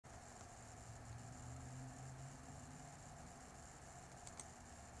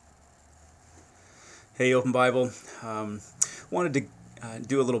Hey, Open Bible. Wanted to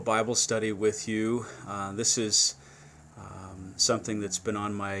do a little Bible study with you. This is something that's been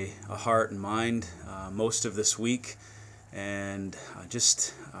on my heart and mind most of this week, and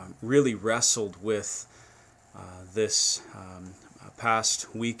just really wrestled with this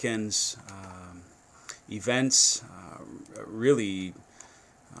past weekend's events. Really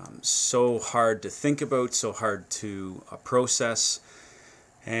so hard to think about, so hard to process,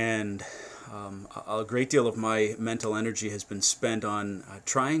 and a great deal of my mental energy has been spent on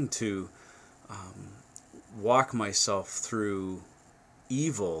trying to walk myself through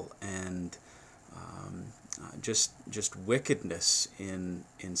evil and just wickedness in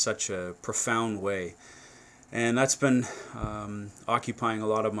such a profound way. And that's been occupying a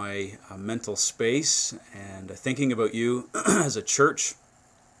lot of my mental space, and thinking about you as a church.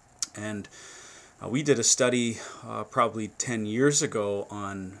 And we did a study probably 10 years ago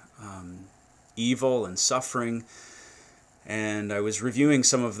on evil and suffering, and I was reviewing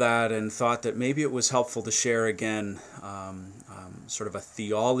some of that and thought that maybe it was helpful to share again sort of a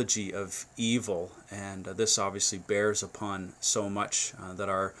theology of evil. And this obviously bears upon so much that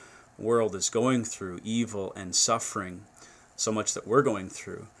our world is going through, evil and suffering, so much that we're going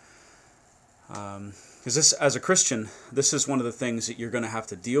through. Because this, as a Christian, this is one of the things that you're going to have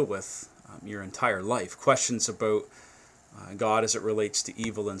to deal with your entire life. Questions about God as it relates to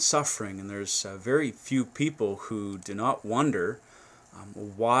evil and suffering. And there's very few people who do not wonder,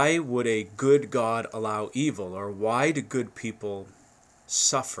 why would a good God allow evil? Or why do good people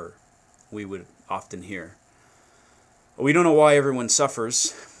suffer? We would often hear. We don't know why everyone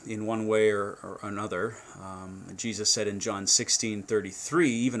suffers in one way or another. Jesus said in John 16:33,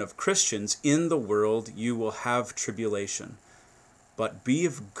 even of Christians, in the world you will have tribulation, but be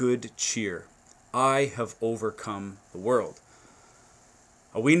of good cheer. I have overcome the world.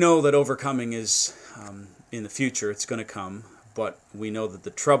 We know that overcoming is in the future, it's going to come, but we know that the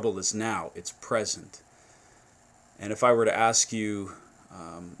trouble is now, it's present. And if I were to ask you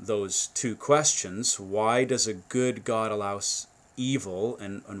those two questions, why does a good God allow evil,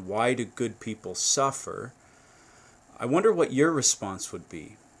 and why do good people suffer? I wonder what your response would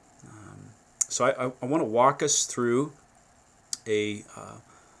be. So I want to walk us through a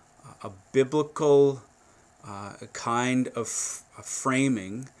biblical kind of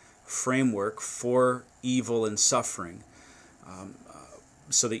framework for evil and suffering,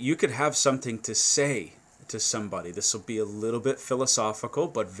 so that you could have something to say to somebody. This will be a little bit philosophical,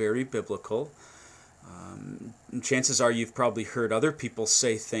 but very biblical. Chances are you've probably heard other people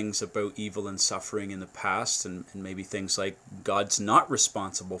say things about evil and suffering in the past, and maybe things like God's not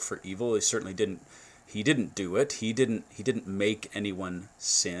responsible for evil. He certainly didn't. He didn't do it. He didn't make anyone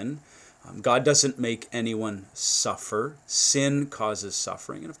sin. God doesn't make anyone suffer. Sin causes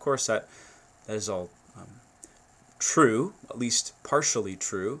suffering, and of course that is all true, at least partially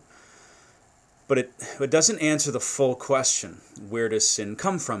true. But it doesn't answer the full question. Where does sin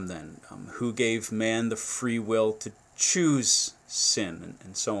come from then? Who gave man the free will to choose sin,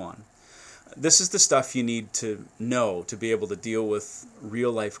 and so on? This is the stuff you need to know to be able to deal with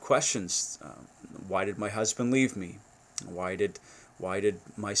real life questions. Why did my husband leave me? Why did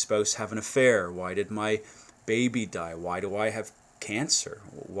my spouse have an affair? Why did my baby die? Why do I have cancer?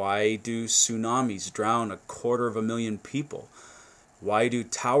 Why do tsunamis drown 250,000 people? Why do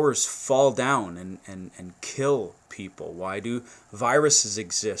towers fall down and kill people? Why do viruses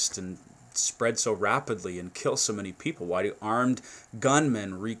exist and spread so rapidly and kill so many people? Why do armed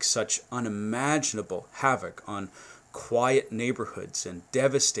gunmen wreak such unimaginable havoc on quiet neighborhoods and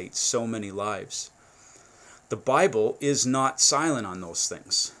devastate so many lives? The Bible is not silent on those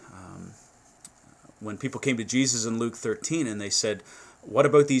things. When people came to Jesus in Luke 13 and they said, what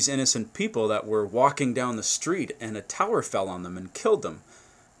about these innocent people that were walking down the street and a tower fell on them and killed them?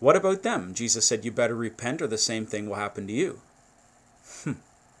 What about them? Jesus said, you better repent or the same thing will happen to you.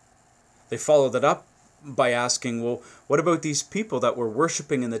 They followed it up by asking, well, what about these people that were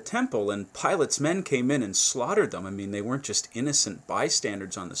worshiping in the temple and Pilate's men came in and slaughtered them? I mean, they weren't just innocent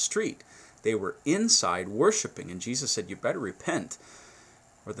bystanders on the street. They were inside worshiping, and Jesus said, you better repent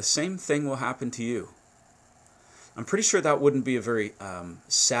or the same thing will happen to you. I'm pretty sure that wouldn't be a very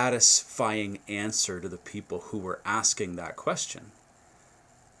satisfying answer to the people who were asking that question.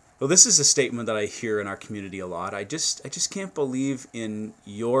 Well, this is a statement that I hear in our community a lot. I just can't believe in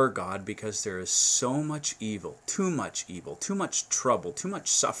your God because there is so much evil, too much trouble, too much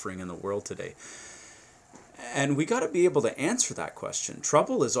suffering in the world today. And we got to be able to answer that question.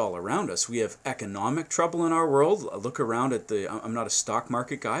 Trouble is all around us. We have economic trouble in our world. Look around at I'm not a stock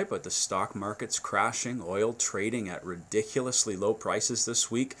market guy, but the stock market's crashing. Oil trading at ridiculously low prices this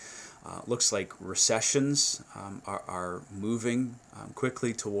week. Looks like recessions are moving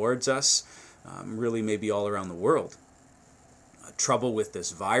quickly towards us, really maybe all around the world. Trouble with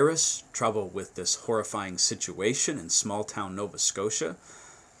this virus, trouble with this horrifying situation in small town Nova Scotia.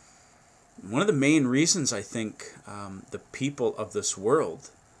 One of the main reasons I think the people of this world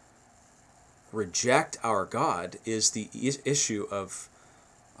reject our God is the issue of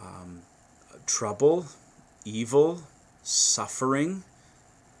trouble, evil, suffering.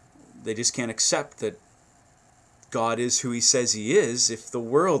 They just can't accept that God is who he says he is if the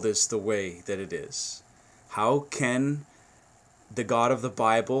world is the way that it is. How can the God of the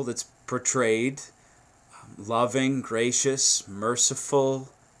Bible that's portrayed, loving, gracious, merciful,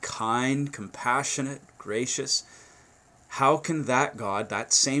 kind, compassionate, gracious, how can that God,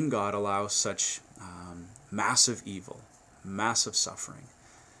 that same God, allow such massive evil, massive suffering?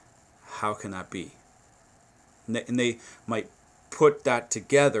 How can that be? And they might put that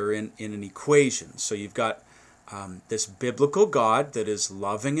together in an equation. So you've got this biblical God that is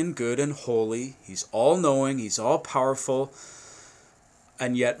loving and good and holy. He's all-knowing, he's all-powerful,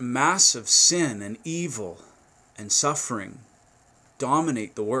 and yet massive sin and evil and suffering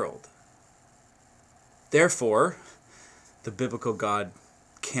dominate the world. Therefore, the biblical God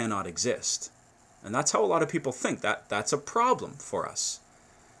cannot exist. And that's how a lot of people think. That's a problem for us.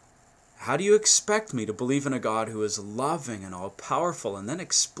 How do you expect me to believe in a God who is loving and all-powerful and then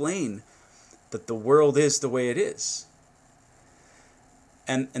explain that the world is the way it is?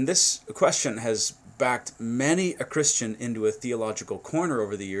 And this question has backed many a Christian into a theological corner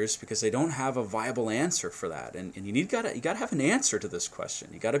over the years because they don't have a viable answer for that. And you gotta have an answer to this question.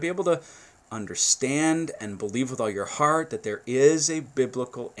 You got to be able to understand and believe with all your heart that there is a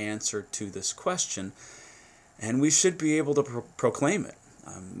biblical answer to this question, and we should be able to proclaim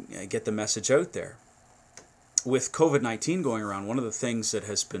it, get the message out there. With COVID-19 going around, one of the things that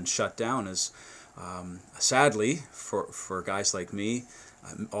has been shut down is, sadly, for guys like me,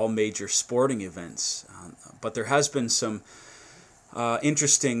 all major sporting events. But there has been some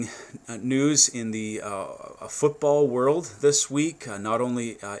interesting news in the football world this week. Not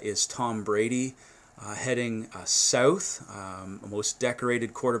only is Tom Brady heading south, most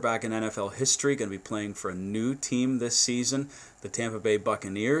decorated quarterback in NFL history, going to be playing for a new team this season, the Tampa Bay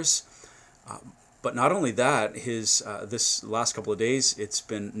Buccaneers. But not only that, this last couple of days, it's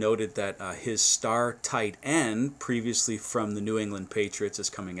been noted that his star tight end, previously from the New England Patriots, is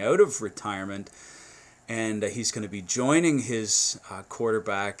coming out of retirement, and he's going to be joining his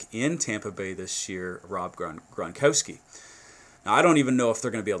quarterback in Tampa Bay this year, Rob Gronkowski. Now, I don't even know if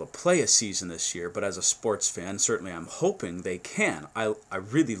they're going to be able to play a season this year, but as a sports fan, certainly I'm hoping they can. I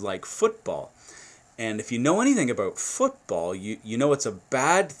really like football. And if you know anything about football, you know it's a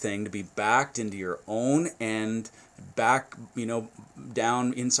bad thing to be backed into your own end, back,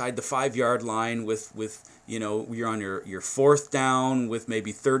 down inside the 5-yard line with you're on your fourth down with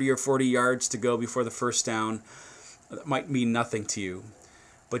maybe 30 or 40 yards to go before the first down. That might mean nothing to you.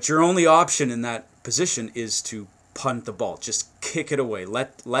 But your only option in that position is to punt the ball. Just kick it away.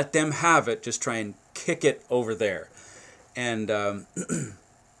 Let them have it. Just try and kick it over there. And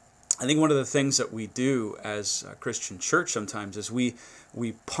I think one of the things that we do as a Christian church sometimes is we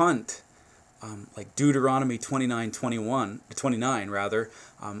punt, like Deuteronomy 29,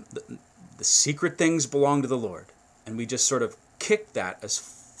 the secret things belong to the Lord. And we just sort of kick that as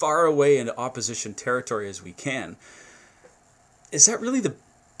far away into opposition territory as we can. Is that really the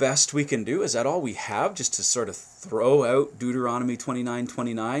best we can do? Is that all we have, just to sort of throw out Deuteronomy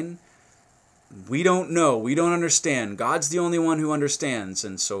 29? We don't know. We don't understand. God's the only one who understands.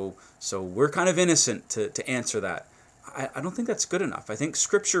 And so we're kind of innocent to answer that. I don't think that's good enough. I think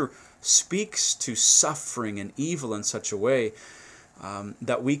Scripture speaks to suffering and evil in such a way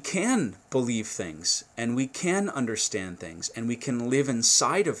that we can believe things and we can understand things and we can live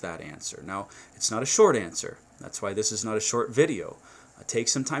inside of that answer. Now, it's not a short answer. That's why this is not a short video. Take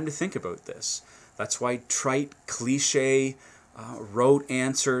some time to think about this. That's why trite, cliche, rote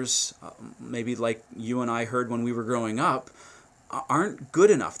answers, maybe like you and I heard when we were growing up, aren't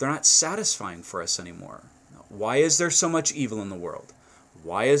good enough. They're not satisfying for us anymore. Why is there so much evil in the world?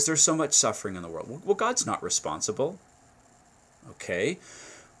 Why is there so much suffering in the world? Well, God's not responsible. Okay.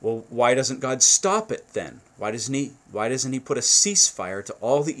 Well, why doesn't God stop it then? Why doesn't he put a ceasefire to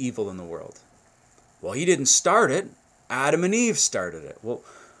all the evil in the world? Well, he didn't start it. Adam and Eve started it. Well,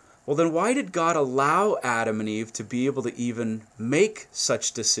 then why did God allow Adam and Eve to be able to even make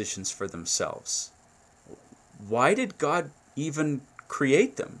such decisions for themselves? Why did God even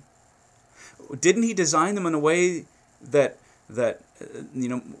create them? Didn't he design them in a way that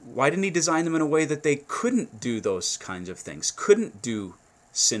why didn't he design them in a way that they couldn't do those kinds of things, couldn't do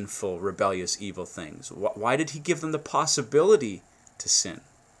sinful, rebellious, evil things? Why did he give them the possibility to sin?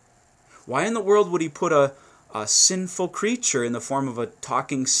 Why in the world would he put a sinful creature in the form of a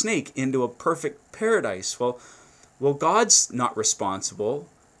talking snake into a perfect paradise? Well, God's not responsible.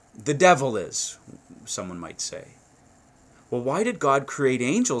 The devil is, someone might say. Well, why did God create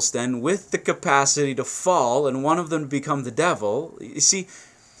angels then with the capacity to fall and one of them become the devil? You see,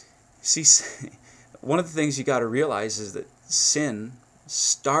 one of the things you got to realize is that sin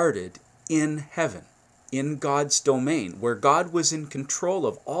started in heaven, in God's domain, where God was in control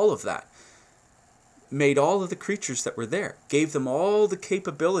of all of that, made all of the creatures that were there, gave them all the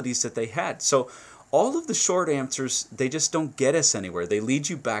capabilities that they had. So all of the short answers, they just don't get us anywhere. They lead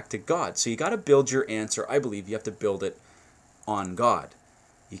you back to God. So you got to build your answer. I believe you have to build it on God.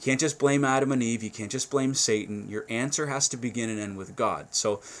 You can't just blame Adam and Eve. You can't just blame Satan. Your answer has to begin and end with God.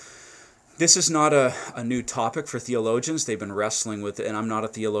 So this is not a new topic for theologians. They've been wrestling with it, and I'm not a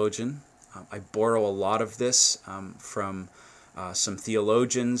theologian. I borrow a lot of this from some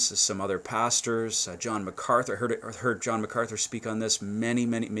theologians, some other pastors. John MacArthur, I heard John MacArthur speak on this many,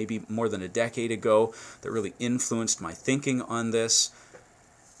 maybe more than a decade ago, that really influenced my thinking on this.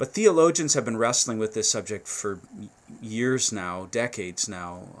 But theologians have been wrestling with this subject for years now, decades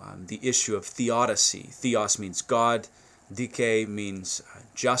now, the issue of theodicy. Theos means God, dike means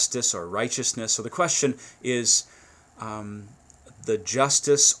justice or righteousness. So the question is the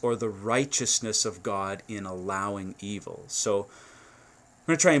justice or the righteousness of God in allowing evil. So I'm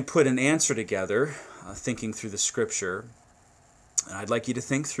going to try and put an answer together, thinking through the scripture. And I'd like you to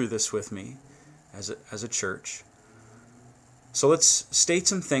think through this with me as a church. So let's state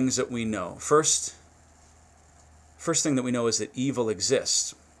some things that we know. First thing that we know is that evil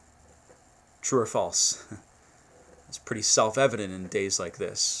exists. True or false? It's pretty self-evident in days like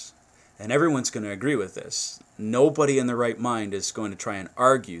this. And everyone's going to agree with this. Nobody in their right mind is going to try and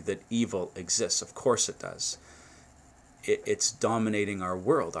argue that evil exists. Of course it does. It's dominating our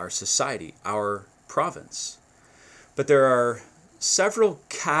world, our society, our province. But there are several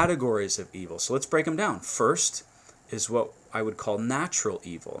categories of evil. So let's break them down. First is what I would call natural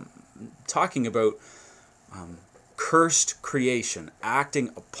evil. I'm talking about cursed creation, acting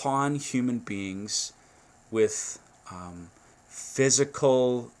upon human beings with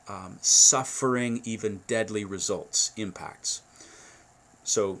physical suffering, even deadly results, impacts.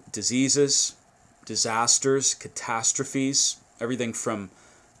 So diseases, disasters, catastrophes, everything from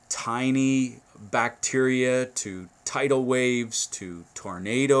tiny bacteria to tidal waves to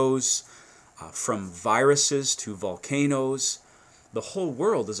tornadoes, from viruses to volcanoes. The whole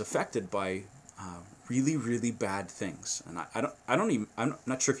world is affected by really, really bad things. And I'm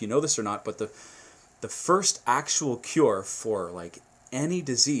not sure if you know this or not, but the first actual cure for like any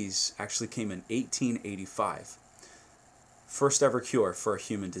disease actually came in 1885. First ever cure for a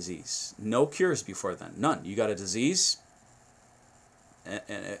human disease. No cures before then, none. You got a disease, and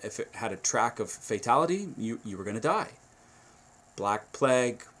if it had a track of fatality, you were going to die. Black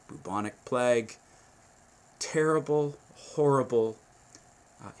Plague, bubonic plague, terrible, horrible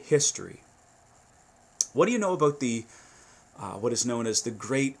history. What do you know about the what is known as the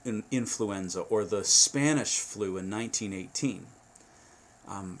Great Influenza or the Spanish flu in 1918?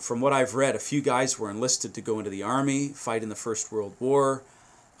 From what I've read, a few guys were enlisted to go into the army, fight in the First World War.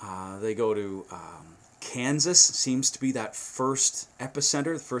 They go to Kansas, seems to be that first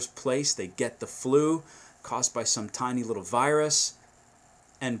epicenter, the first place. They get the flu caused by some tiny little virus.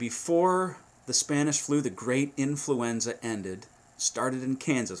 And before the Spanish flu, the Great Influenza ended, started in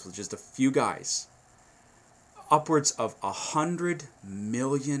Kansas with just a few guys. Upwards of 100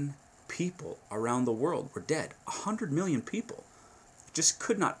 million people around the world were dead. 100 million people. It just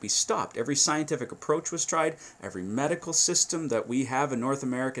could not be stopped. Every scientific approach was tried. Every medical system that we have in North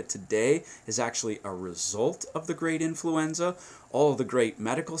America today is actually a result of the Great Influenza. All of the great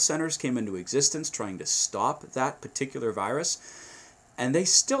medical centers came into existence trying to stop that particular virus. And they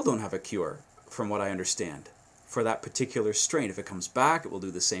still don't have a cure, from what I understand, for that particular strain. If it comes back, it will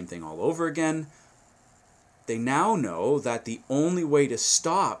do the same thing all over again. They now know that the only way to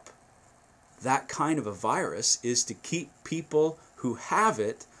stop that kind of a virus is to keep people who have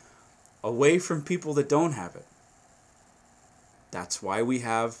it away from people that don't have it. That's why we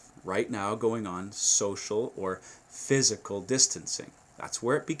have right now going on social or physical distancing. That's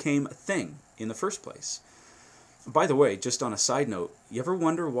where it became a thing in the first place. By the way, just on a side note, you ever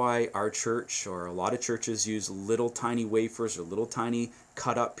wonder why our church or a lot of churches use little tiny wafers or little tiny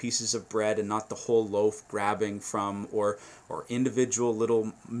cut up pieces of bread and not the whole loaf grabbing from, or individual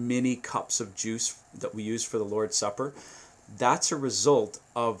little mini cups of juice that we use for the Lord's Supper? That's a result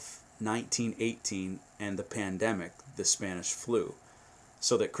of 1918 and the pandemic, the Spanish flu.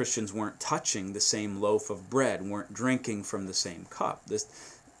 so that Christians weren't touching the same loaf of bread, weren't drinking from the same cup.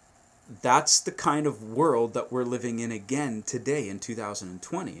 That's the kind of world that we're living in again today in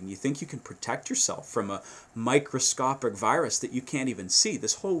 2020. And you think you can protect yourself from a microscopic virus that you can't even see.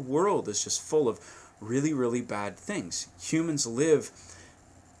 This whole world is just full of really, really bad things. Humans live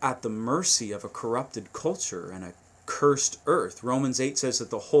at the mercy of a corrupted culture and a cursed earth. Romans 8 says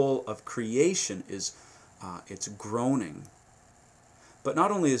that the whole of creation is it's groaning. But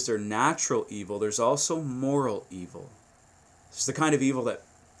not only is there natural evil, there's also moral evil. It's the kind of evil that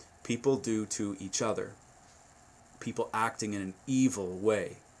people do to each other. People acting in an evil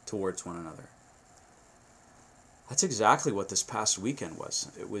way towards one another. That's exactly what this past weekend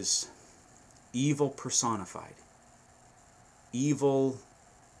was. It was evil personified. Evil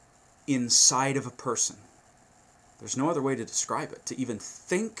inside of a person. There's no other way to describe it. To even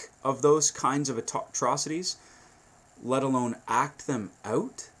think of those kinds of atrocities, let alone act them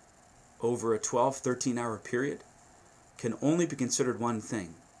out over a 12, 13-hour period, can only be considered one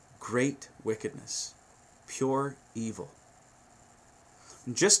thing: great wickedness, pure evil.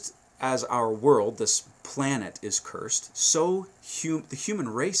 Just as our world, this planet, is cursed, so the human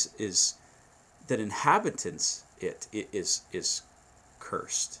race that inhabits it is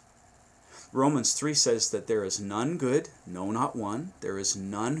cursed. Romans 3 says that there is none good, no, not one. There is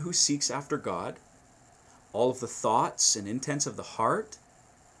none who seeks after God. All of the thoughts and intents of the heart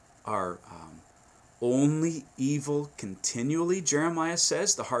are only evil continually. Jeremiah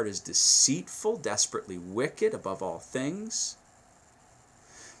says the heart is deceitful, desperately wicked above all things.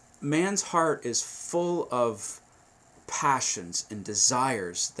 Man's heart is full of passions and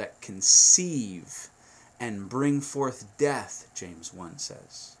desires that conceive and bring forth death, James 1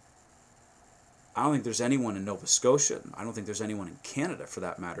 says. I don't think there's anyone in Nova Scotia, I don't think there's anyone in Canada for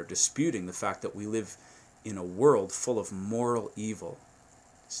that matter, disputing the fact that we live in a world full of moral evil.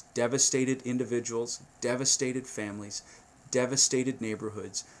 It's devastated individuals, devastated families, devastated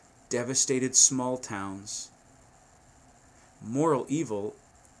neighborhoods, devastated small towns. Moral evil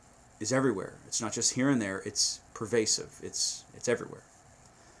is everywhere. It's not just here and there, it's pervasive. It's everywhere.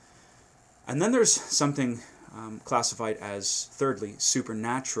 And then there's something classified as, thirdly,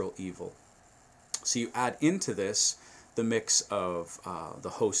 supernatural evil. So you add into this the mix of the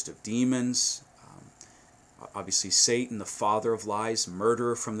host of demons, obviously Satan, the father of lies,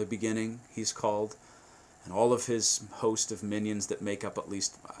 murderer from the beginning, he's called, and all of his host of minions that make up at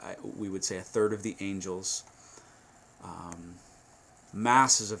least, we would say, a third of the angels.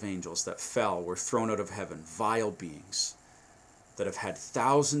 Masses of angels that fell, were thrown out of heaven, vile beings that have had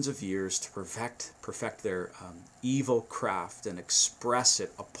thousands of years to perfect their evil craft and express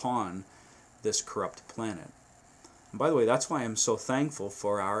it upon this corrupt planet. And by the way, that's why I'm so thankful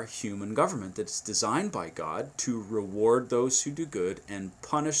for our human government that's designed by God to reward those who do good and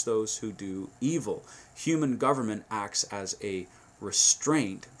punish those who do evil. Human government acts as a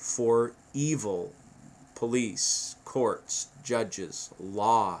restraint for evil. Police, courts, judges,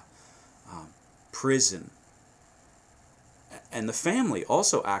 law, prison. And the family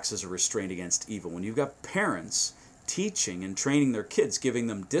also acts as a restraint against evil. When you've got parents teaching and training their kids, giving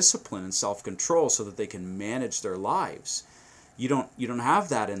them discipline and self-control so that they can manage their lives, you don't have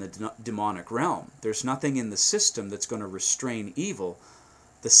that in the demonic realm. There's nothing in the system that's going to restrain evil.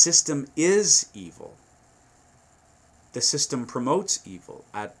 The system is evil. The system promotes evil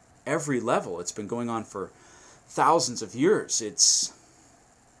at every level. It's been going on for thousands of years. It's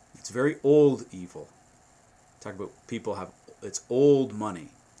very old evil. Talk about it's old money.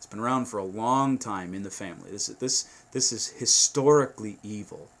 It's been around for a long time in the family. This is historically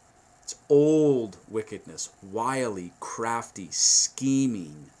evil. It's old wickedness, wily, crafty,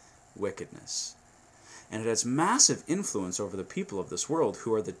 scheming wickedness. And it has massive influence over the people of this world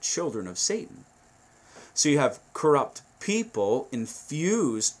who are the children of Satan. So you have corrupt people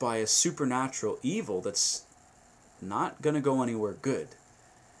infused by a supernatural evil that's not going to go anywhere good.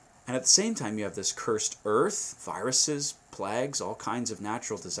 And at the same time, you have this cursed earth, viruses, plagues, all kinds of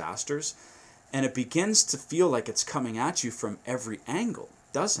natural disasters, and it begins to feel like it's coming at you from every angle,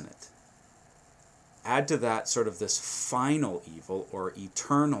 doesn't it? Add to that sort of this final evil or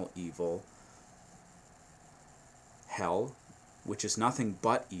eternal evil, hell, which is nothing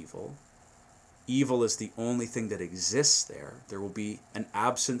but evil. Evil is the only thing that exists there. There will be an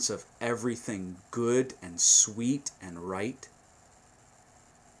absence of everything good and sweet and right.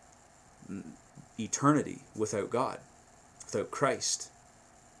 Eternity without God, without Christ.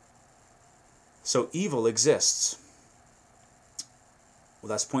 So evil exists. Well,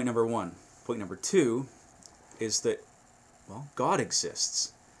 that's point number one. Point number two is that, well, God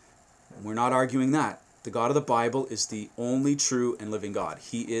exists. We're not arguing that. The God of the Bible is the only true and living God.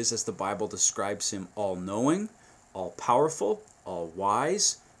 He is, as the Bible describes him, all-knowing, all-powerful,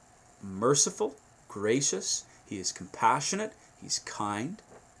 all-wise, merciful, gracious. He is compassionate. He's kind.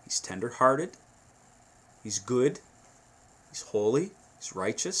 He's tender-hearted. He's good. He's holy. He's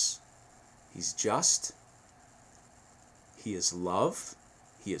righteous. He's just. He is love.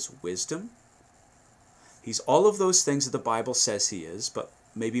 He is wisdom. He's all of those things that the Bible says he is, but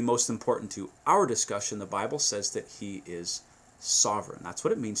maybe most important to our discussion, the Bible says that he is sovereign. That's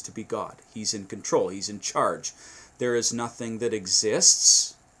what it means to be God. He's in control. He's in charge. There is nothing that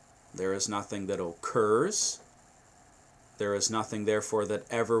exists. There is nothing that occurs. There is nothing, therefore, that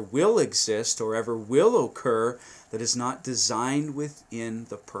ever will exist or ever will occur that is not designed within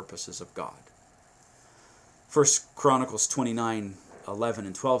the purposes of God. 1 Chronicles 29:11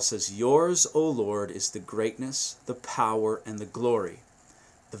 and 12 says, "Yours, O Lord, is the greatness, the power, and the glory,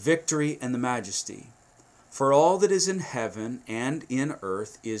 the victory and the majesty. For all that is in heaven and in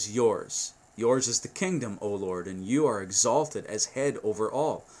earth is yours. Yours is the kingdom, O Lord, and you are exalted as head over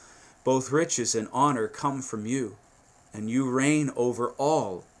all. Both riches and honor come from you, and you reign over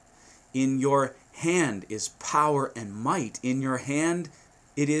all. In your hand is power and might. In your hand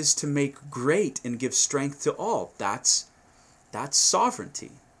it is to make great and give strength to all." That's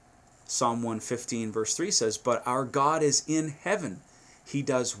sovereignty. Psalm 115 verse 3 says, "But our God is in heaven. He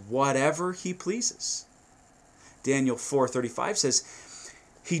does whatever he pleases." Daniel 4:35 says,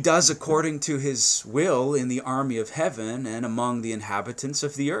 "He does according to his will in the army of heaven and among the inhabitants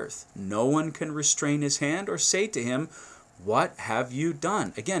of the earth. No one can restrain his hand or say to him, 'What have you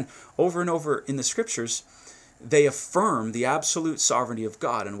done?'" Again, over and over in the scriptures, they affirm the absolute sovereignty of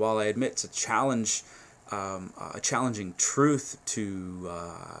God. And while I admit it's a challenging truth to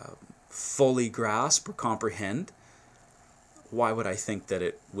fully grasp or comprehend, why would I think that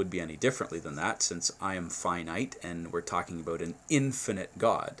it would be any differently than that, since I am finite and we're talking about an infinite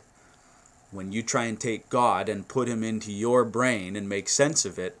God? When you try and take God and put him into your brain and make sense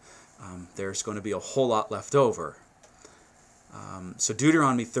of it, there's going to be a whole lot left over. So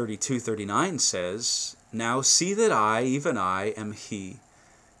Deuteronomy 32:39 says, "Now see that I, even I, am he,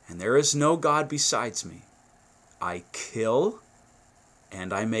 and there is no God besides me. I kill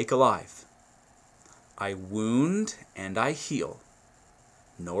and I make alive. I wound and I heal,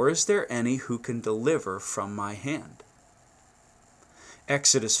 nor is there any who can deliver from my hand."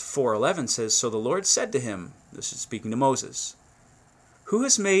 Exodus 4:11 says, "So the Lord said to him," this is speaking to Moses, "Who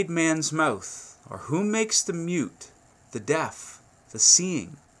has made man's mouth, or who makes the mute, the deaf, the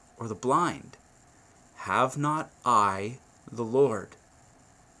seeing, or the blind? Have not I the Lord?"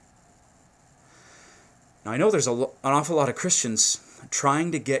 Now I know there's an awful lot of Christians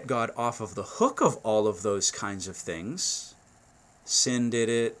trying to get God off of the hook of all of those kinds of things. Sin did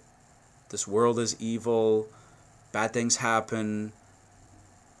it. This world is evil. Bad things happen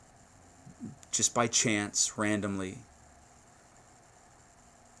just by chance, randomly.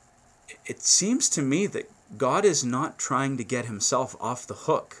 It seems to me that God is not trying to get himself off the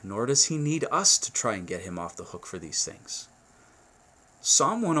hook, nor does he need us to try and get him off the hook for these things.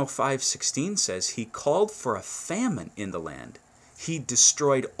 Psalm 105:16 says, "He called for a famine in the land. He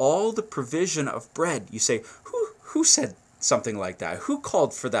destroyed all the provision of bread." You say, who said something like that? Who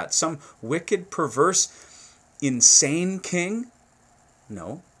called for that? Some wicked, perverse, insane king?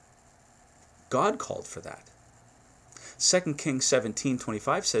 No. God called for that. 2 Kings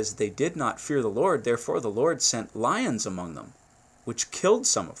 17:25 says, "They did not fear the Lord, therefore the Lord sent lions among them, which killed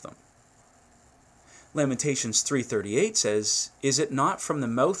some of them." Lamentations 3:38 says, "Is it not from the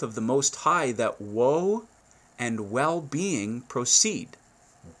mouth of the Most High that woe and well-being proceed,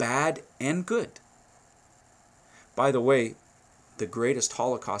 bad and good?" By the way, the greatest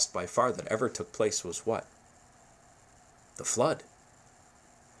Holocaust by far that ever took place was what? The flood.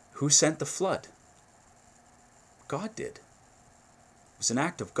 Who sent the flood? God did. It was an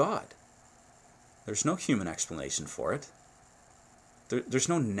act of God. There's no human explanation for it. There's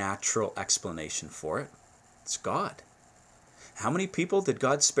no natural explanation for it. It's God. How many people did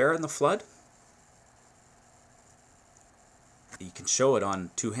God spare in the flood? You can show it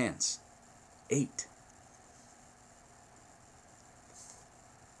on two hands. 8.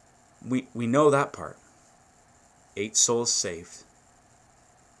 We know that part. 8 souls saved.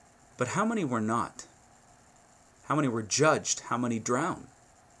 But how many were not? How many were judged? How many drowned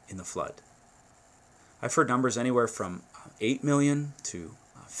in the flood? I've heard numbers anywhere from 8 million to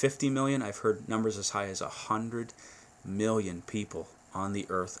 50 million. I've heard numbers as high as 100 million people on the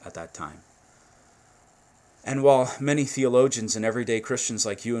earth at that time. And while many theologians and everyday Christians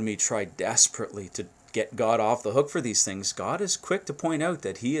like you and me try desperately to get God off the hook for these things, God is quick to point out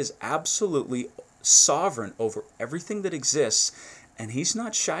that he is absolutely sovereign over everything that exists, and he's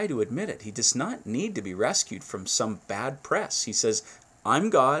not shy to admit it. He does not need to be rescued from some bad press. He says, I'm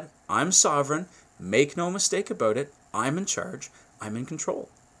God, I'm sovereign, make no mistake about it, I'm in charge, I'm in control.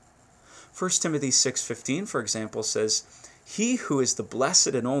 1 Timothy 6:15, for example, says, He who is the blessed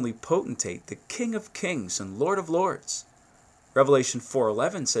and only potentate, the King of kings and Lord of lords. Revelation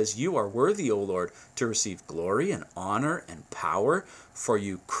 4:11 says, You are worthy, O Lord, to receive glory and honor and power, for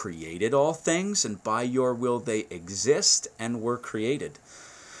you created all things, and by your will they exist and were created.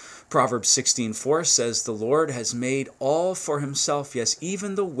 Proverbs 16:4 says, The Lord has made all for himself, yes,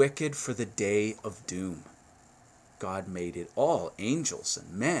 even the wicked for the day of doom. God made it all, angels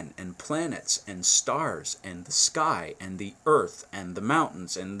and men and planets and stars and the sky and the earth and the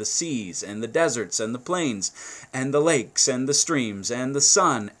mountains and the seas and the deserts and the plains and the lakes and the streams and the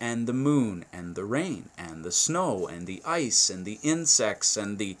sun and the moon and the rain and the snow and the ice and the insects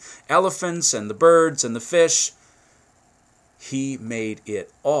and the elephants and the birds and the fish. He made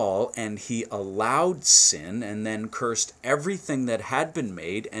it all, and he allowed sin and then cursed everything that had been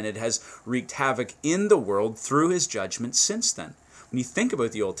made, and it has wreaked havoc in the world through his judgment since then. When you think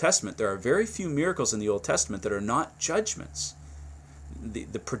about the Old Testament, there are very few miracles in the Old Testament that are not judgments.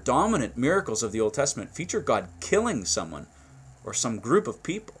 The predominant miracles of the Old Testament feature God killing someone or some group of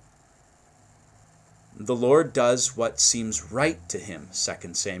people. The Lord does what seems right to him,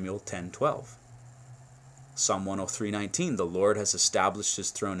 2 Samuel 10:12. Psalm 103:19, the Lord has established his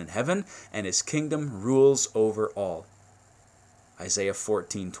throne in heaven, and his kingdom rules over all. Isaiah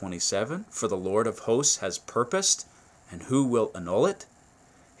 14:27, for the Lord of hosts has purposed, and who will annul it?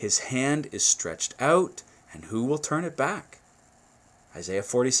 His hand is stretched out, and who will turn it back? Isaiah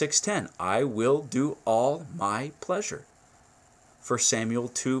 46:10, I will do all my pleasure. 1 Samuel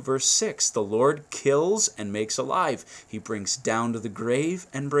 2:6, the Lord kills and makes alive. He brings down to the grave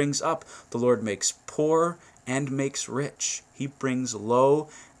and brings up. The Lord makes poor and makes rich. He brings low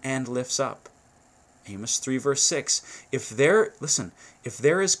and lifts up. Amos 3:6, if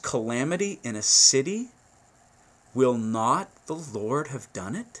there is calamity in a city, will not the Lord have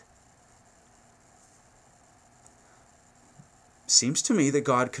done it? Seems to me that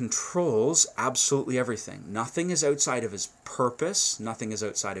God controls absolutely everything. Nothing is outside of his purpose. Nothing is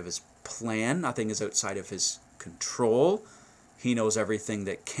outside of his plan. Nothing is outside of his control. He knows everything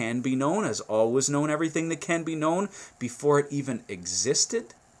that can be known, has always known everything that can be known before it even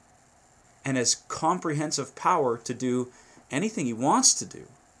existed, and has comprehensive power to do anything he wants to do.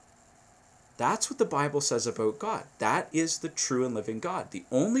 That's what the Bible says about God. That is the true and living God, the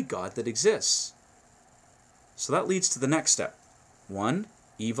only God that exists. So that leads to the next step. 1,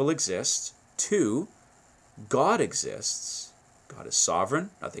 evil exists. 2, God exists. God is sovereign.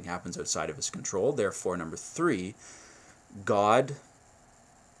 Nothing happens outside of his control. Therefore, number 3, God,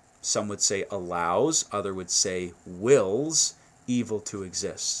 some would say allows, others would say wills evil to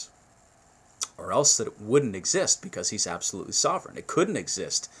exist. Or else that it wouldn't exist because he's absolutely sovereign. It couldn't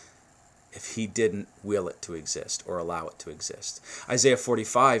exist if he didn't will it to exist or allow it to exist. Isaiah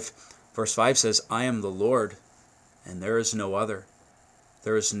 45, verse 5 says, I am the Lord, and there is no other.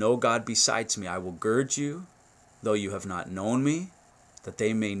 There is no God besides me. I will gird you, though you have not known me, that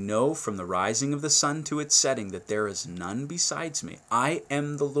they may know from the rising of the sun to its setting that there is none besides me. I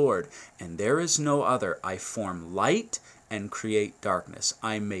am the Lord, and there is no other. I form light and create darkness.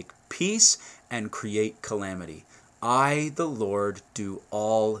 I make peace and create calamity. I, the Lord, do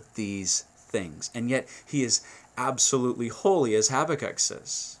all these things. And yet he is absolutely holy, as Habakkuk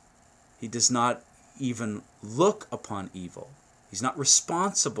says. He does not even look upon evil. He's not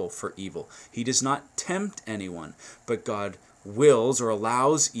responsible for evil. He does not tempt anyone, but God wills or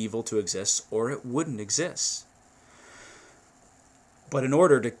allows evil to exist, or it wouldn't exist. But in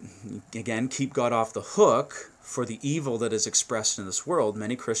order to, again, keep God off the hook for the evil that is expressed in this world,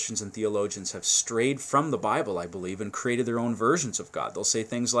 many Christians and theologians have strayed from the Bible, I believe, and created their own versions of God. They'll say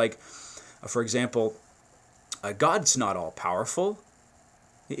things like, for example, God's not all-powerful.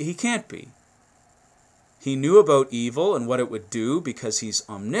 He can't be. He knew about evil and what it would do because he's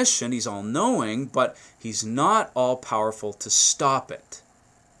omniscient, he's all-knowing, but he's not all-powerful to stop it.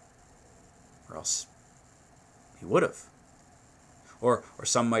 Or else he would have. Or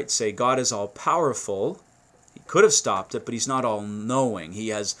some might say God is all-powerful. He could have stopped it, but he's not all-knowing. He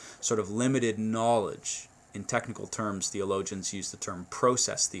has sort of limited knowledge. In technical terms, theologians use the term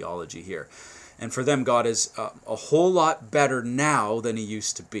process theology here. And for them, God is a whole lot better now than he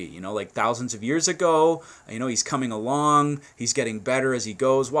used to be. Like thousands of years ago, he's coming along. He's getting better as he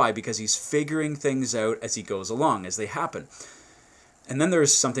goes. Why? Because he's figuring things out as he goes along, as they happen. And then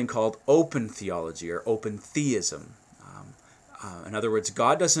there's something called open theology or open theism. In other words,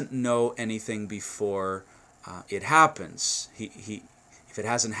 God doesn't know anything before it happens. If it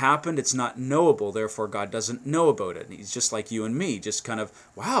hasn't happened, it's not knowable. Therefore, God doesn't know about it. And he's just like you and me, just kind of,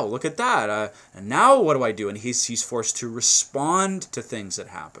 wow, look at that. And now what do I do? And he's forced to respond to things that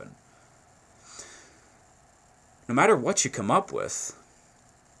happen. No matter what you come up with,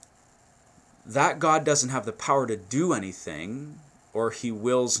 that God doesn't have the power to do anything, or he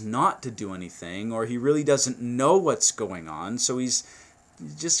wills not to do anything, or he really doesn't know what's going on. So he's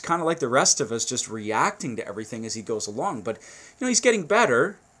just kind of like the rest of us, just reacting to everything as he goes along. But he's getting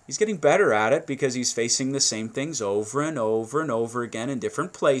better. He's getting better at it because he's facing the same things over and over and over again in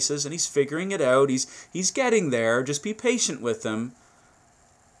different places, and he's figuring it out. He's getting there. Just be patient with him.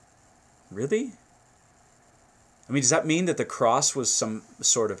 Really? I mean, does that mean that the cross was some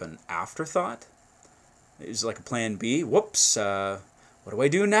sort of an afterthought? It was like a plan B. Whoops, what do I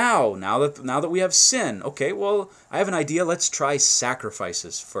do now? Now that we have sin. Okay, well, I have an idea. Let's try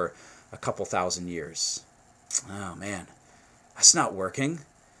sacrifices for a couple thousand years. Oh, man, that's not working.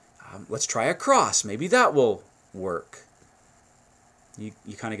 Let's try a cross. Maybe that will work. You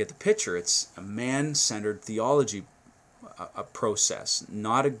kind of get the picture. It's a man-centered theology a process,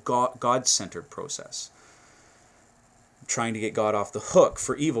 not a God-centered process. Trying to get God off the hook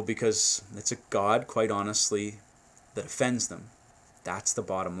for evil because it's a God, quite honestly, that offends them. That's the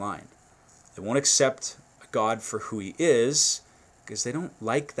bottom line. They won't accept a God for who he is because they don't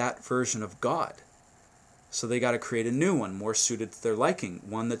like that version of God. So they got to create a new one, more suited to their liking,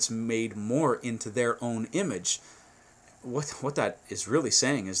 one that's made more into their own image. What that is really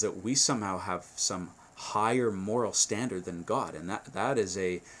saying is that we somehow have some higher moral standard than God, and that is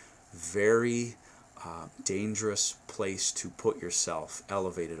a very dangerous place to put yourself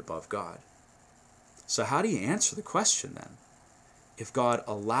elevated above God. So how do you answer the question then? If God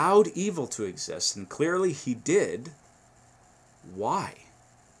allowed evil to exist, and clearly he did, why?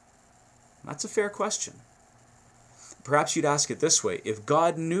 That's a fair question. Perhaps you'd ask it this way. If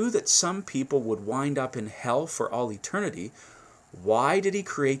God knew that some people would wind up in hell for all eternity, why did he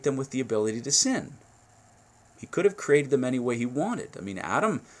create them with the ability to sin? He could have created them any way he wanted. I mean,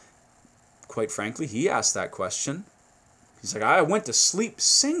 Adam, quite frankly, he asked that question. He's like, I went to sleep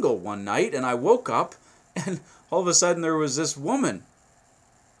single one night and I woke up and all of a sudden there was this woman.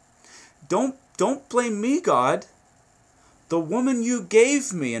 Don't blame me, God. The woman you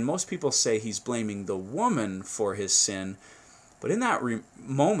gave me. And most people say he's blaming the woman for his sin. But in that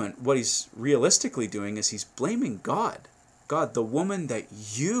moment, what he's realistically doing is he's blaming God. God, the woman that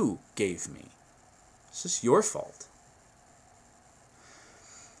you gave me. This is your fault.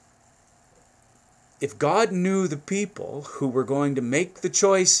 If God knew the people who were going to make the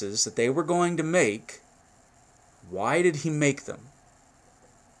choices that they were going to make, why did he make them?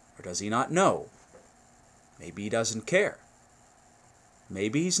 Or does he not know? Maybe he doesn't care.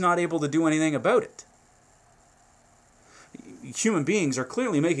 Maybe he's not able to do anything about it. Human beings are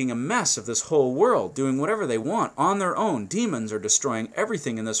clearly making a mess of this whole world, doing whatever they want on their own. Demons are destroying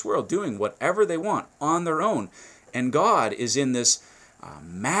everything in this world, doing whatever they want on their own. And God is in this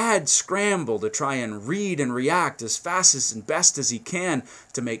mad scramble to try and read and react as fast as and best as he can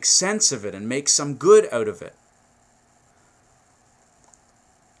to make sense of it and make some good out of it.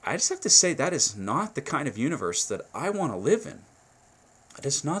 I just have to say that is not the kind of universe that I want to live in. It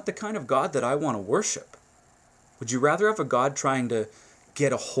is not the kind of God that I want to worship. Would you rather have a God trying to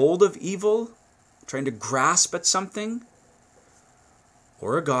get a hold of evil, trying to grasp at something,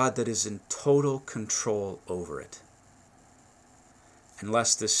 or a God that is in total control over it? And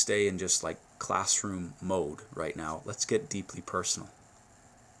let's just stay in just like classroom mode right now. Let's get deeply personal.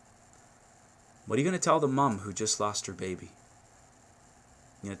 What are you going to tell the mom who just lost her baby?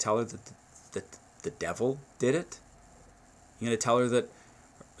 You going to tell her that the devil did it? You going to tell her that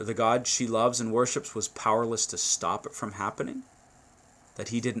the God she loves and worships was powerless to stop it from happening? That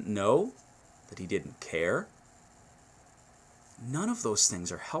he didn't know? That he didn't care? None of those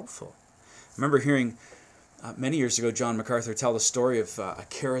things are helpful. I remember hearing many years ago John MacArthur tell the story of a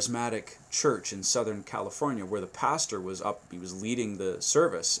charismatic church in Southern California where the pastor was up, he was leading the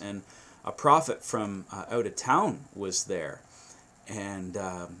service, and a prophet from out of town was there. And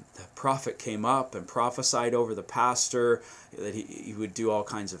the prophet came up and prophesied over the pastor that he would do all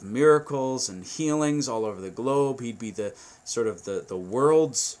kinds of miracles and healings all over the globe. He'd be the sort of the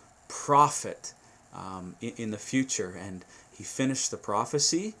world's prophet in the future. And he finished the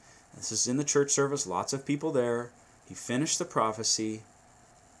prophecy. This is in the church service, lots of people there. He finished the prophecy,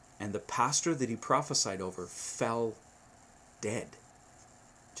 and the pastor that he prophesied over fell dead.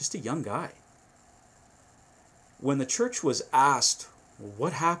 Just a young guy. When the church was asked,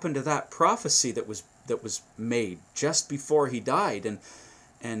 what happened to that prophecy that was that was made just before he died.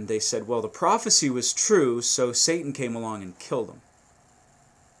 And they said, well, the prophecy was true, so Satan came along and killed him.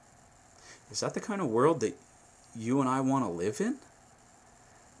 Is that the kind of world that you and I want to live in?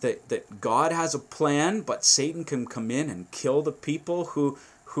 That God has a plan, but Satan can come in and kill the people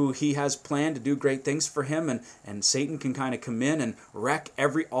who he has planned to do great things for him, and Satan can kind of come in and wreck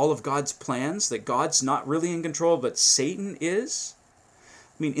all of God's plans, that God's not really in control, but Satan is?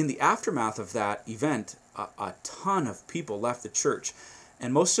 I mean, in the aftermath of that event, a ton of people left the church,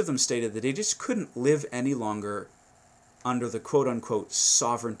 and most of them stated that they just couldn't live any longer under the quote-unquote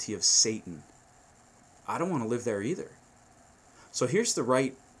sovereignty of Satan. I don't want to live there either. So here's the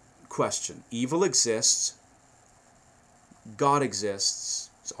right question. Evil exists. God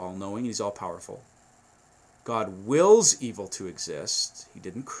exists. He's all-knowing. He's all-powerful. God wills evil to exist. He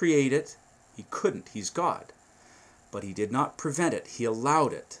didn't create it. He couldn't. He's God. But he did not prevent it. He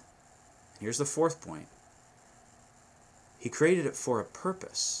allowed it. Here's the fourth point. He created it for a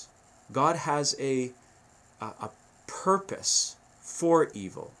purpose. God has a purpose for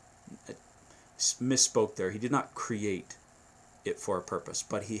evil. I misspoke there. He did not create it for a purpose,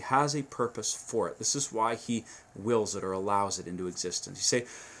 but he has a purpose for it. This is why he wills it or allows it into existence. You say,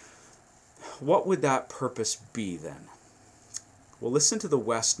 what would that purpose be then? Well, listen to the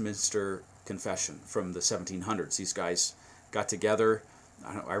Westminster Confession from the 1700s. These guys got together.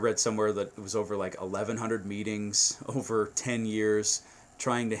 I read somewhere that it was over like 1,100 meetings over 10 years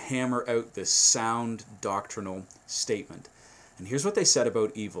trying to hammer out this sound doctrinal statement. And here's what they said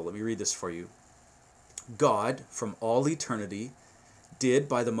about evil. Let me read this for you. God, from all eternity, did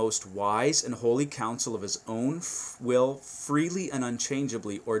by the most wise and holy counsel of his own will freely and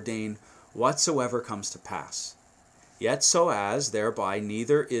unchangeably ordain whatsoever comes to pass. Yet so as thereby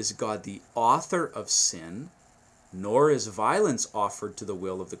neither is God the author of sin, nor is violence offered to the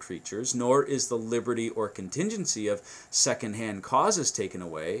will of the creatures, nor is the liberty or contingency of second-hand causes taken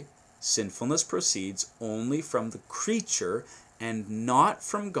away. Sinfulness proceeds only from the creature and not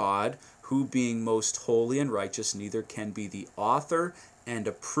from God, who being most holy and righteous neither can be the author and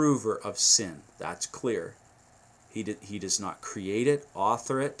approver of sin. That's clear. He does not create it,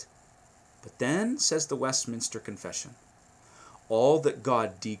 author it. But then, says the Westminster Confession, all that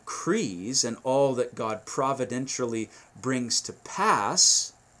God decrees and all that God providentially brings to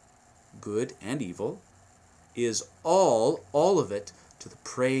pass, good and evil, is all of it to the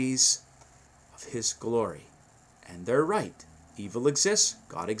praise of his glory. And they're right. Evil exists.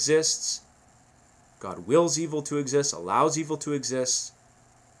 God exists. God wills evil to exist, allows evil to exist,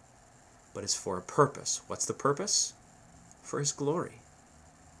 but it's for a purpose. What's the purpose? For his glory.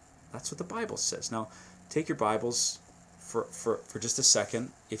 That's what the Bible says. Now, take your Bibles for just a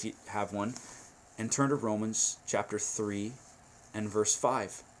second, if you have one, and turn to Romans chapter 3 and verse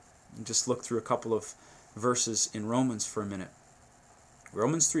 5. And just look through a couple of verses in Romans for a minute.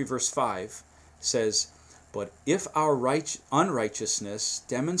 Romans 3 verse 5 says, but if our unrighteousness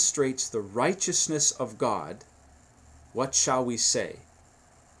demonstrates the righteousness of God, what shall we say?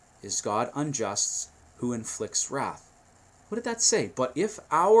 Is God unjust who inflicts wrath? What did that say? But if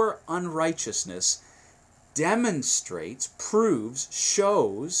our unrighteousness demonstrates, proves,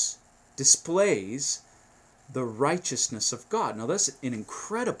 shows, displays the righteousness of God. Now that's this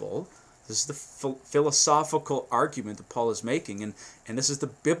is the philosophical argument that Paul is making, and this is the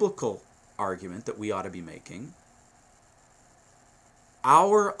biblical argument that we ought to be making.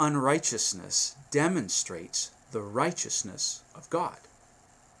 Our unrighteousness demonstrates the righteousness of God.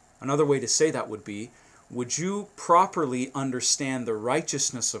 Another way to say that would be, would you properly understand the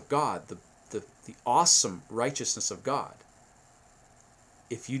righteousness of God, the awesome righteousness of God,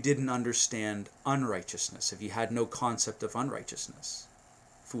 if you didn't understand unrighteousness, if you had no concept of unrighteousness,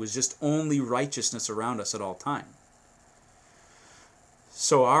 if it was just only righteousness around us at all time?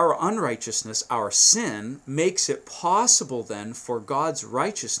 So our unrighteousness, our sin, makes it possible then for God's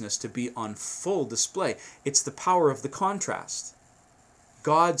righteousness to be on full display. It's the power of the contrast.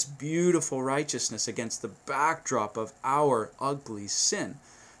 God's beautiful righteousness against the backdrop of our ugly sin.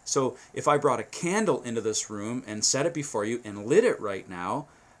 So if I brought a candle into this room and set it before you and lit it right now,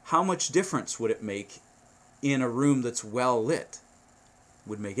 how much difference would it make in a room that's well lit?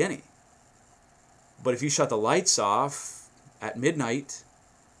 Wouldn't make any. But if you shut the lights off at midnight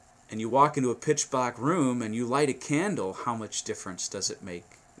and you walk into a pitch black room and you light a candle, how much difference does it make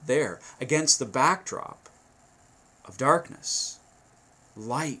there against the backdrop of darkness?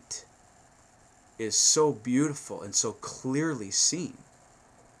 Light is so beautiful and so clearly seen.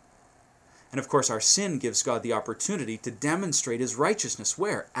 And of course, our sin gives God the opportunity to demonstrate his righteousness.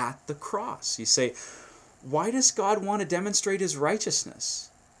 Where? At the cross. You say, why does God want to demonstrate his righteousness?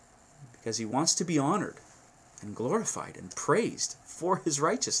 because he wants to be honored and glorified and praised for his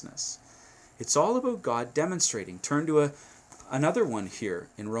righteousness. It's all about God demonstrating. Turn to another one here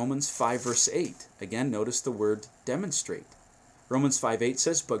in Romans 5 verse 8. Again, notice the word demonstrate. Romans 5:8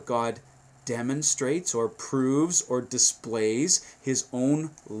 says, but God demonstrates or proves or displays his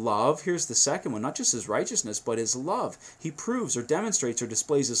own love. Here's the second one, not just his righteousness, but his love. He proves or demonstrates or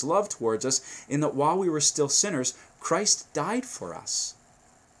displays his love towards us in that while we were still sinners, Christ died for us.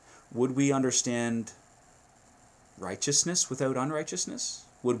 Would we understand righteousness without unrighteousness?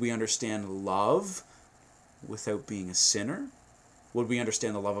 Would we understand love without being a sinner? Would we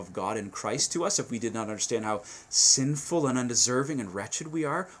understand the love of God in Christ to us if we did not understand how sinful and undeserving and wretched we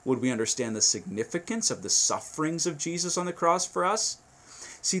are? Would we understand the significance of the sufferings of Jesus on the cross for us?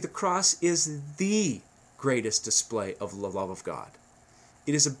 See, the cross is the greatest display of the love of God.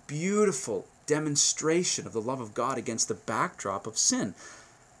 It is a beautiful demonstration of the love of God against the backdrop of sin.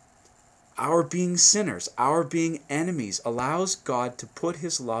 Our being sinners, our being enemies, allows God to put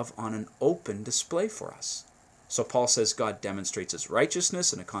his love on an open display for us. So Paul says God demonstrates his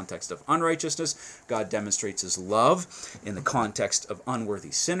righteousness in the context of unrighteousness. God demonstrates his love in the context of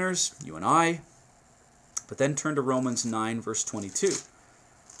unworthy sinners, you and I. But then turn to Romans 9 verse 22.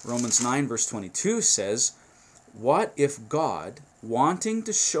 Romans 9 verse 22 says, what if God, wanting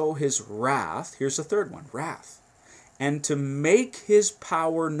to show his wrath, here's the third one, wrath, and to make his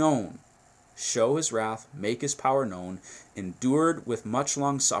power known, show his wrath, make his power known, endured with much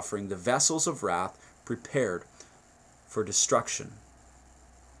long suffering the vessels of wrath prepared for destruction.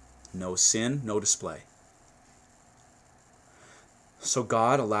 No sin, no display. So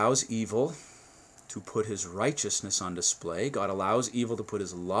God allows evil to put his righteousness on display. God allows evil to put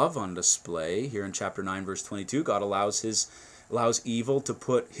his love on display. Here in chapter 9, verse 22, God allows evil to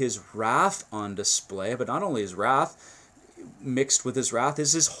put his wrath on display. But not only his wrath, mixed with his wrath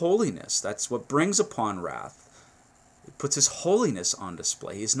is his holiness. That's what brings upon wrath. It puts his holiness on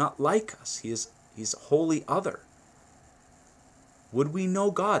display. He's not like us. He's wholly other. Would we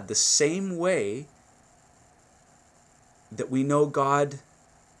know God the same way that we know God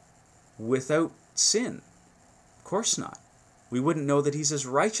without sin? Of course not. We wouldn't know that he's as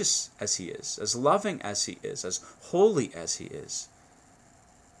righteous as he is, as loving as he is, as holy as he is.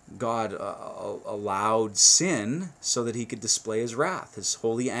 God allowed sin so that he could display his wrath, his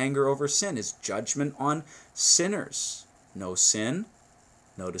holy anger over sin, his judgment on sinners. No sin,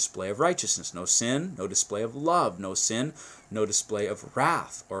 no display of righteousness. No sin, no display of love. No sin, no display of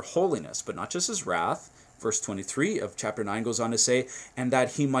wrath or holiness. But not just his wrath. Verse 23 of chapter 9 goes on to say, and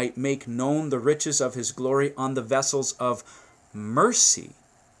that he might make known the riches of his glory on the vessels of mercy,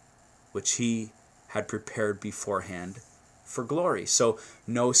 which he had prepared beforehand for glory. So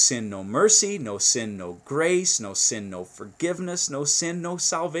no sin, no mercy. No sin, no grace. No sin, no forgiveness. No sin, no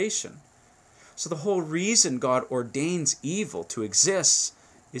salvation. So the whole reason God ordains evil to exist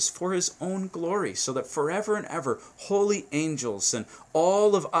is for his own glory, so that forever and ever holy angels and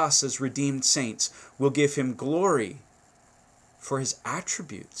all of us as redeemed saints will give him glory for his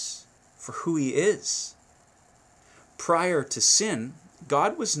attributes, for who he is. Prior to sin,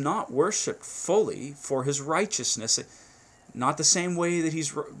 God was not worshipped fully for his righteousness, not the same way that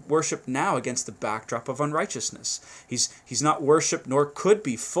he's worshipped now against the backdrop of unrighteousness. He's not worshipped nor could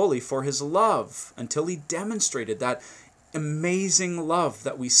be fully for his love until he demonstrated that amazing love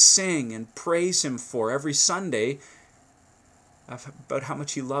that we sing and praise him for every Sunday about how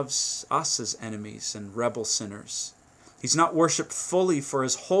much he loves us as enemies and rebel sinners. He's not worshipped fully for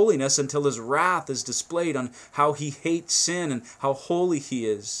his holiness until his wrath is displayed on how he hates sin and how holy he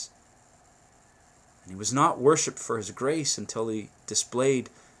is. And he was not worshipped for his grace until he displayed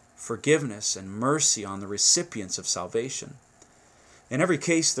forgiveness and mercy on the recipients of salvation. In every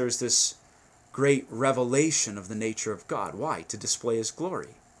case, there's this great revelation of the nature of God. Why? To display his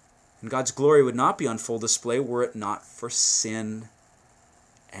glory. And God's glory would not be on full display were it not for sin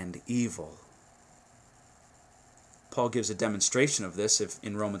and evil. Paul gives a demonstration of this if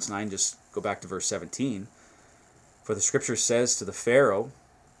in Romans 9, just go back to verse 17. For the scripture says to the Pharaoh,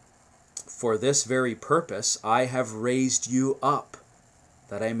 for this very purpose I have raised you up,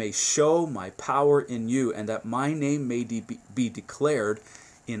 that I may show my power in you, and that my name may be declared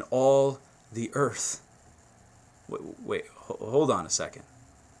in all the earth. Wait, hold on a second.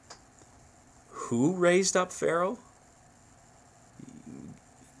 Who raised up Pharaoh?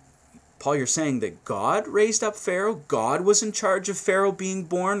 Paul, you're saying that God raised up Pharaoh? God was in charge of Pharaoh being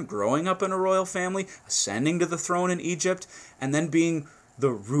born, growing up in a royal family, ascending to the throne in Egypt, and then being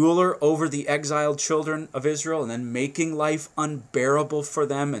the ruler over the exiled children of Israel, and then making life unbearable for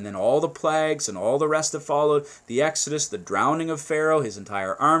them, and then all the plagues and all the rest that followed, the Exodus, the drowning of Pharaoh, his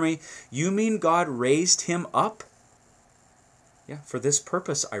entire army. You mean God raised him up? Yeah, for this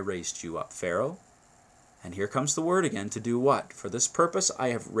purpose I raised you up, Pharaoh. And here comes the word again, to do what? For this purpose I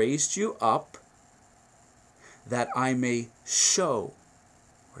have raised you up, that I may show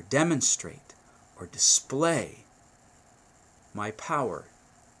or demonstrate or display my power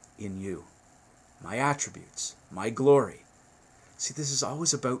in you, my attributes, my glory. See, this is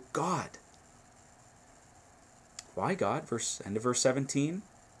always about God. Why God? End of verse 17.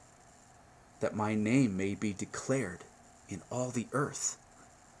 That my name may be declared in all the earth.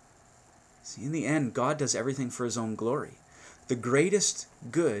 See, in the end, God does everything for his own glory. The greatest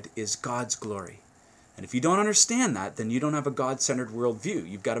good is God's glory. And if you don't understand that, then you don't have a God-centered worldview.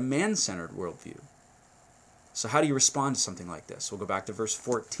 You've got a man-centered worldview. So how do you respond to something like this? We'll go back to verse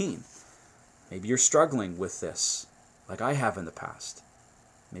 14. Maybe you're struggling with this, like I have in the past.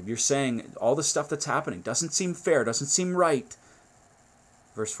 Maybe you're saying all the stuff that's happening doesn't seem fair, doesn't seem right.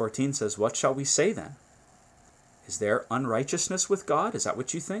 Verse 14 says, what shall we say then? Is there unrighteousness with God? Is that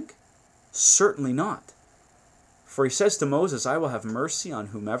what you think? Certainly not. For he says to Moses, I will have mercy on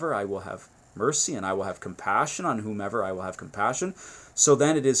whomever I will have mercy, and I will have compassion on whomever I will have compassion. So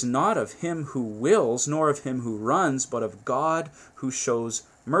then it is not of him who wills, nor of him who runs, but of God who shows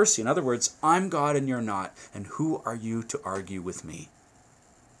mercy. In other words, I'm God and you're not, and who are you to argue with me?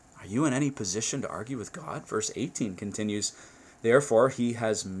 Are you in any position to argue with God? Verse 18 continues, therefore he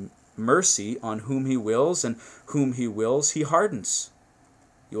has mercy on whom he wills, and whom he wills he hardens.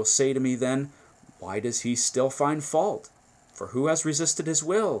 You will say to me then, why does he still find fault? For who has resisted his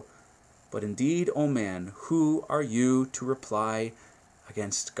will? But indeed, O man, who are you to reply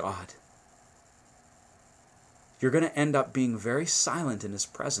against God? You're going to end up being very silent in his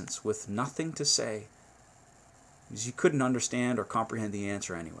presence with nothing to say, because you couldn't understand or comprehend the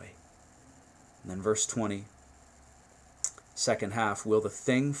answer anyway. And then verse 20, second half, will the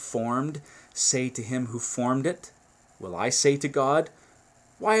thing formed say to him who formed it? Will I say to God,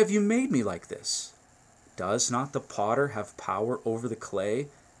 why have you made me like this? Does not the potter have power over the clay,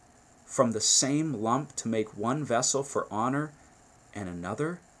 from the same lump to make one vessel for honor and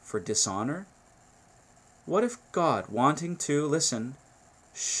another for dishonor? What if God, wanting to, listen,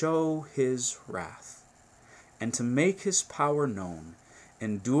 show his wrath, and to make his power known,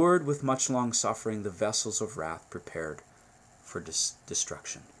 endured with much long suffering the vessels of wrath prepared for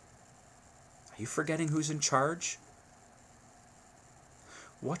destruction? Are you forgetting who's in charge?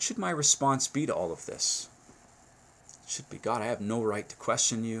 What should my response be to all of this? It should be, God, I have no right to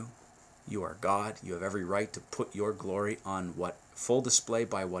question you. You are God. You have every right to put your glory on full display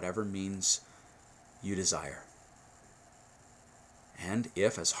by whatever means you desire. And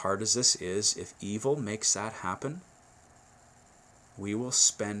if, as hard as this is, if evil makes that happen, we will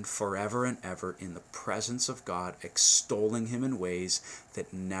spend forever and ever in the presence of God, extolling him in ways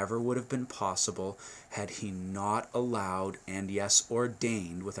that never would have been possible had he not allowed and, yes,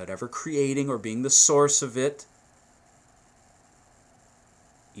 ordained, without ever creating or being the source of it,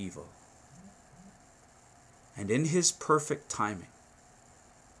 evil. And in his perfect timing,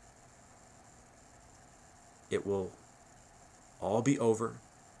 it will all be over.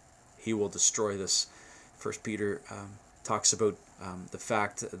 He will destroy this. 1 Peter talks about the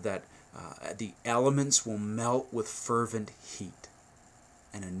fact that the elements will melt with fervent heat,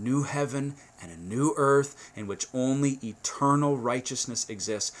 and a new heaven and a new earth in which only eternal righteousness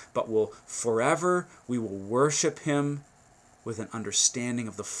exists, but we will worship him with an understanding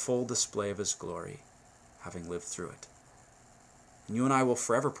of the full display of his glory, having lived through it. And you and I will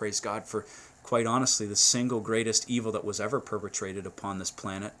forever praise God for, quite honestly, the single greatest evil that was ever perpetrated upon this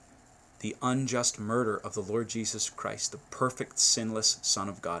planet, the unjust murder of the Lord Jesus Christ, the perfect, sinless Son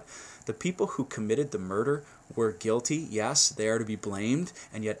of God. The people who committed the murder were guilty. Yes, they are to be blamed.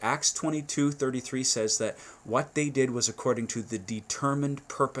 And yet Acts 22:33 says that what they did was according to the determined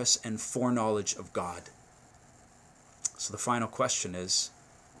purpose and foreknowledge of God. So the final question is,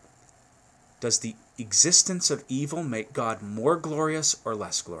 does the existence of evil make God more glorious or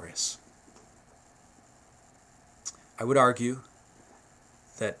less glorious? I would argue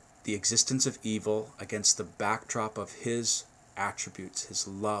that the existence of evil against the backdrop of his attributes, his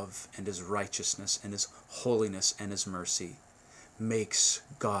love and his righteousness and his holiness and his mercy, makes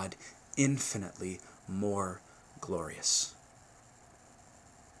God infinitely more glorious.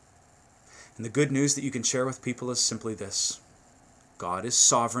 And the good news that you can share with people is simply this: God is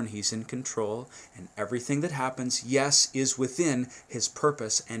sovereign, he's in control, and everything that happens, yes, is within his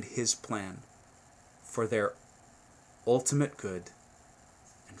purpose and his plan for their ultimate good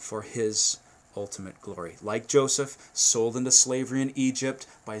for his ultimate glory. Like Joseph, sold into slavery in Egypt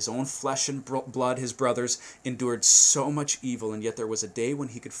by his own flesh and blood, his brothers endured so much evil, and yet there was a day when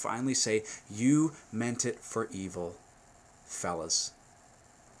he could finally say, "You meant it for evil, fellas,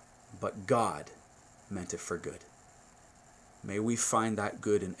 but God meant it for good." May we find that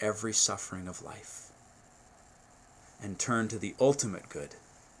good in every suffering of life and turn to the ultimate good,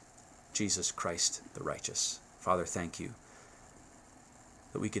 Jesus Christ the righteous. Father, thank you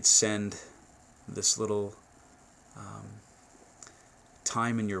that we could send this little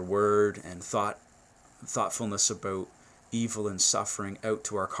time in your word and thoughtfulness about evil and suffering out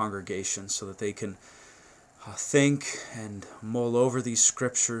to our congregation so that they can think and mull over these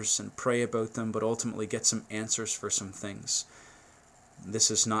scriptures and pray about them, but ultimately get some answers for some things. This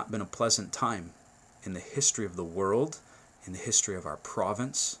has not been a pleasant time in the history of the world, in the history of our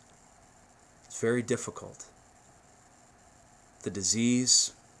province. It's very difficult. The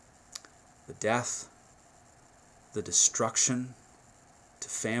disease, the death, the destruction to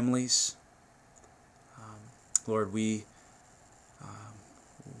families. Lord, we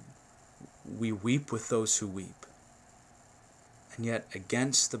weep with those who weep. And yet,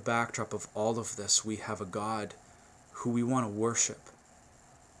 against the backdrop of all of this, we have a God who we want to worship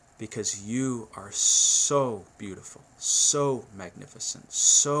because you are so beautiful, so magnificent,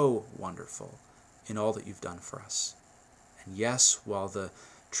 so wonderful in all that you've done for us. And yes, while the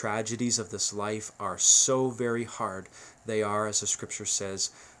tragedies of this life are so very hard, they are, as the scripture says,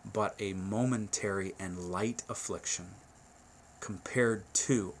 but a momentary and light affliction compared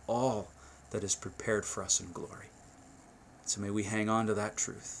to all that is prepared for us in glory. So may we hang on to that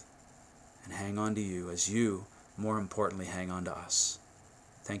truth and hang on to you as you, more importantly, hang on to us.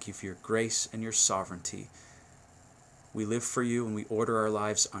 Thank you for your grace and your sovereignty. We live for you and we order our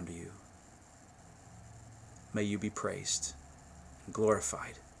lives under you. May you be praised and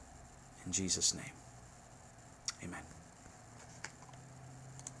glorified. In Jesus' name, amen.